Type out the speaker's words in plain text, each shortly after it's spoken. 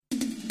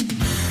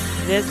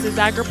This is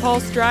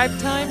AgriPulse Drive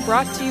Time,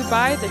 brought to you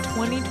by the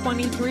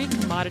 2023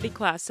 Commodity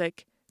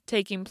Classic,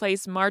 taking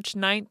place March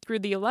 9th through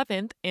the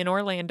 11th in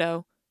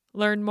Orlando.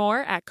 Learn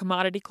more at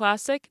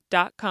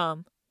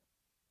commodityclassic.com.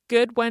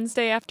 Good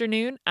Wednesday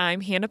afternoon,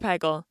 I'm Hannah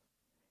Pagel.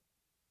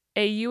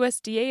 A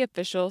USDA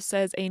official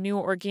says a new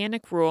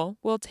organic rule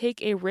will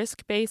take a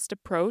risk-based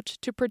approach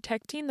to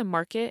protecting the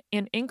market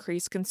and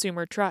increase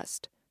consumer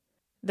trust.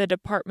 The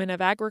Department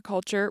of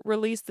Agriculture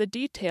released the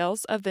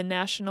details of the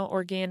National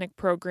Organic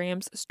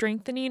Program's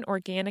Strengthening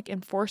Organic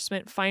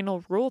Enforcement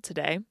final rule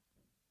today.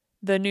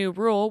 The new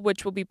rule,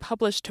 which will be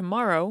published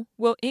tomorrow,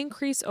 will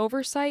increase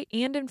oversight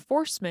and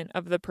enforcement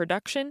of the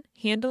production,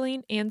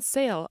 handling, and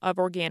sale of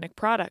organic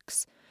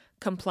products.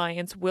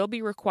 Compliance will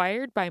be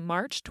required by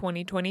March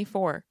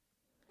 2024.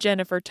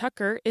 Jennifer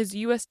Tucker is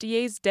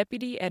USDA's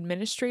Deputy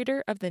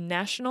Administrator of the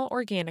National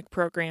Organic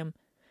Program.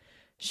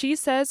 She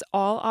says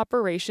all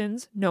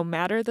operations, no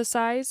matter the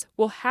size,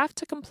 will have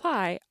to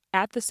comply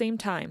at the same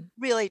time.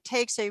 Really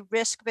takes a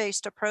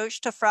risk-based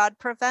approach to fraud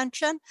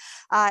prevention,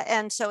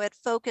 and so it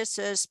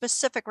focuses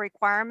specific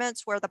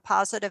requirements where the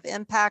positive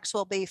impacts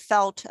will be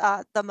felt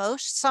the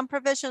most. Some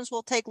provisions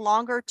will take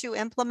longer to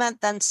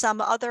implement than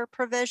some other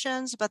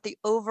provisions, but the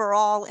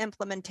overall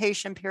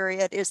implementation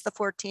period is the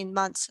 14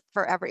 months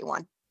for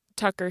everyone.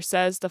 Tucker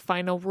says the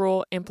final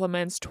rule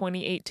implements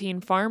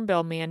 2018 Farm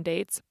Bill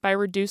mandates by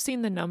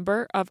reducing the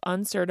number of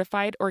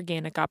uncertified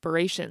organic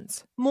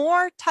operations.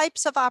 More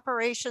types of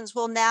operations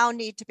will now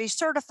need to be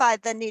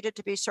certified than needed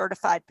to be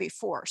certified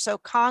before. So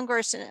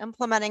Congress, in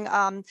implementing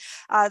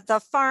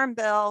the Farm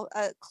Bill,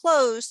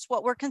 closed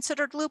what were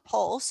considered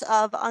loopholes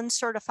of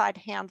uncertified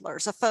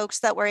handlers, of folks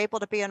that were able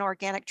to be in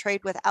organic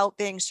trade without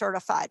being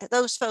certified.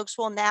 Those folks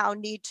will now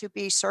need to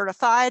be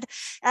certified,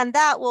 and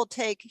that will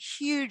take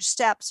huge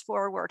steps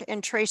forward in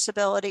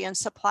traceability and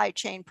supply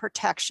chain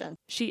protection.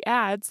 She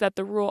adds that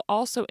the rule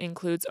also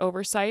includes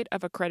oversight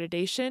of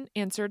accreditation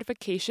and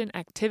certification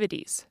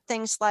activities.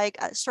 Things like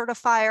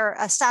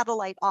certifier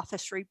satellite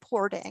office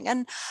reporting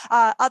and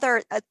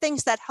other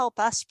things that help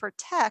us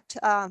protect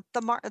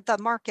the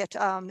market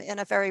in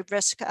a very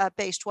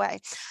risk-based way.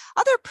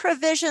 Other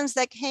provisions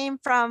that came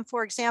from,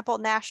 for example,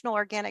 National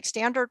Organic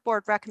Standard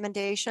Board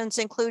recommendations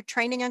include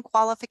training and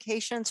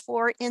qualifications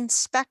for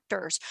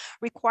inspectors,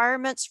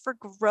 requirements for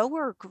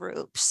grower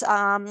groups,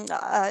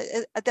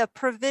 the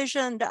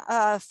provision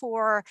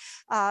for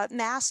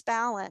mass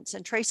balance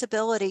and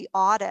traceability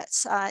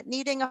audits,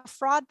 needing a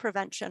fraud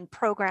prevention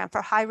program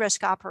for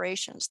high-risk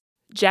operations.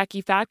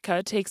 Jackie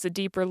Fatka takes a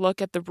deeper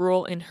look at the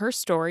rule in her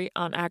story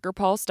on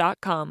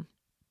agripulse.com.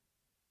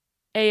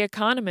 A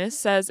economist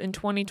says in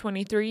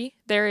 2023,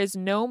 there is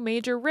no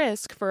major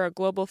risk for a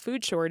global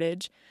food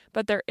shortage,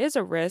 but there is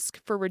a risk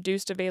for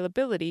reduced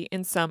availability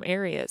in some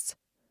areas.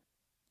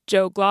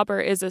 Joe Glauber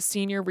is a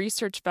senior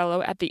research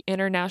fellow at the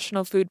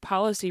International Food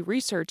Policy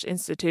Research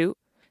Institute.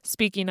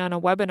 Speaking on a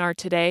webinar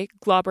today,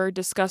 Glauber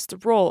discussed the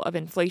role of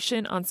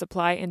inflation on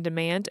supply and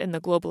demand in the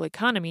global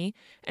economy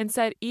and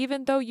said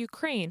even though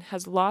Ukraine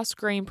has lost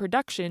grain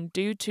production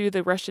due to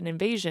the Russian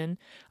invasion,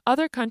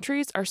 other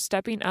countries are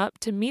stepping up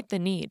to meet the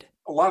need.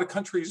 A lot of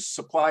countries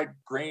supplied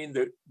grain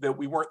that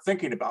we weren't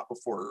thinking about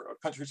before,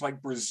 countries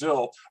like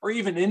Brazil or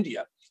even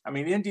India. I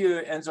mean,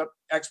 India ends up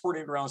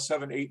exporting around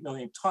 7-8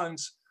 million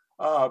tons.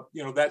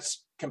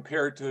 That's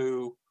compared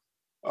to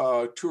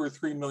 2 or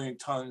 3 million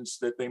tons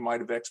that they might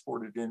have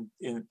exported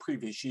in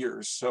previous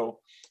years. So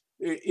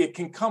it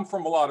can come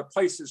from a lot of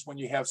places when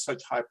you have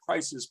such high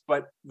prices.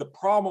 But the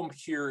problem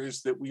here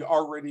is that we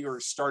already are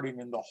starting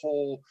in the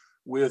hole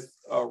with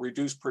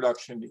reduced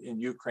production in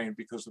Ukraine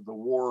because of the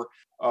war.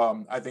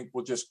 I think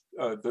we'll just,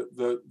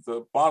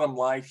 the bottom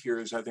line here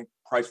is I think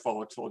price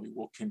volatility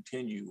will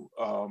continue.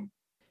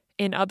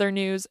 In other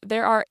news,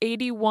 there are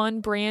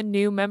 81 brand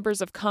new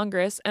members of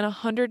Congress and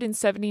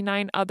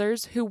 179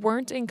 others who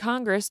weren't in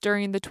Congress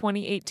during the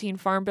 2018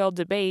 Farm Bill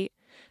debate.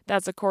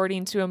 That's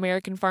according to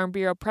American Farm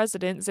Bureau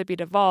President Zippy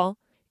Duvall.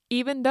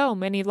 Even though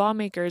many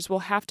lawmakers will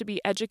have to be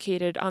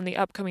educated on the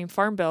upcoming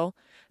Farm Bill,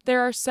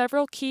 there are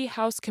several key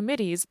House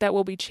committees that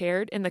will be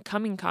chaired in the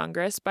coming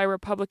Congress by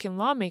Republican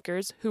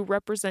lawmakers who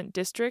represent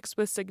districts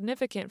with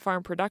significant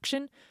farm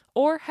production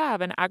or have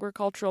an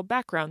agricultural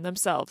background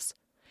themselves.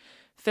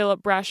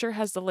 Philip Brasher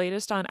has the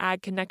latest on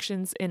ag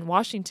connections in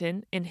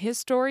Washington in his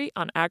story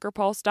on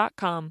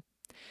agripulse.com.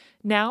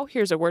 Now,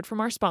 here's a word from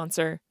our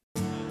sponsor.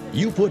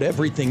 You put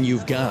everything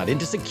you've got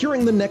into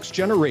securing the next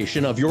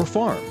generation of your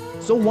farm.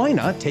 So why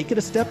not take it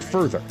a step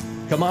further?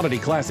 Commodity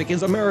Classic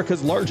is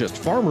America's largest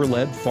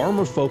farmer-led,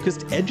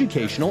 farmer-focused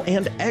educational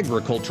and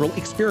agricultural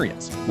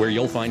experience, where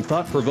you'll find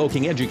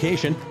thought-provoking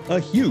education, a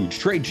huge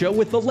trade show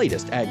with the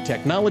latest ag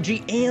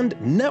technology, and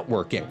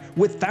networking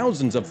with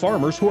thousands of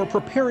farmers who are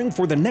preparing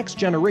for the next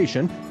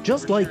generation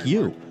just like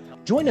you.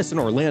 Join us in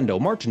Orlando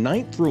March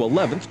 9th through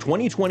 11th,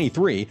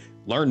 2023.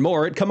 Learn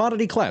more at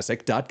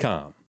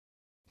commodityclassic.com.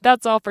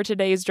 That's all for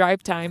today's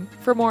Drive Time.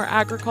 For more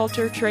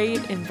agriculture,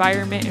 trade,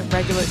 environment, and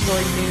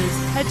regulatory news,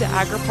 head to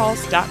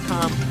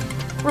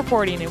agripulse.com.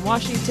 Reporting in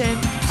Washington,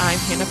 I'm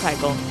Hannah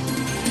Pagel.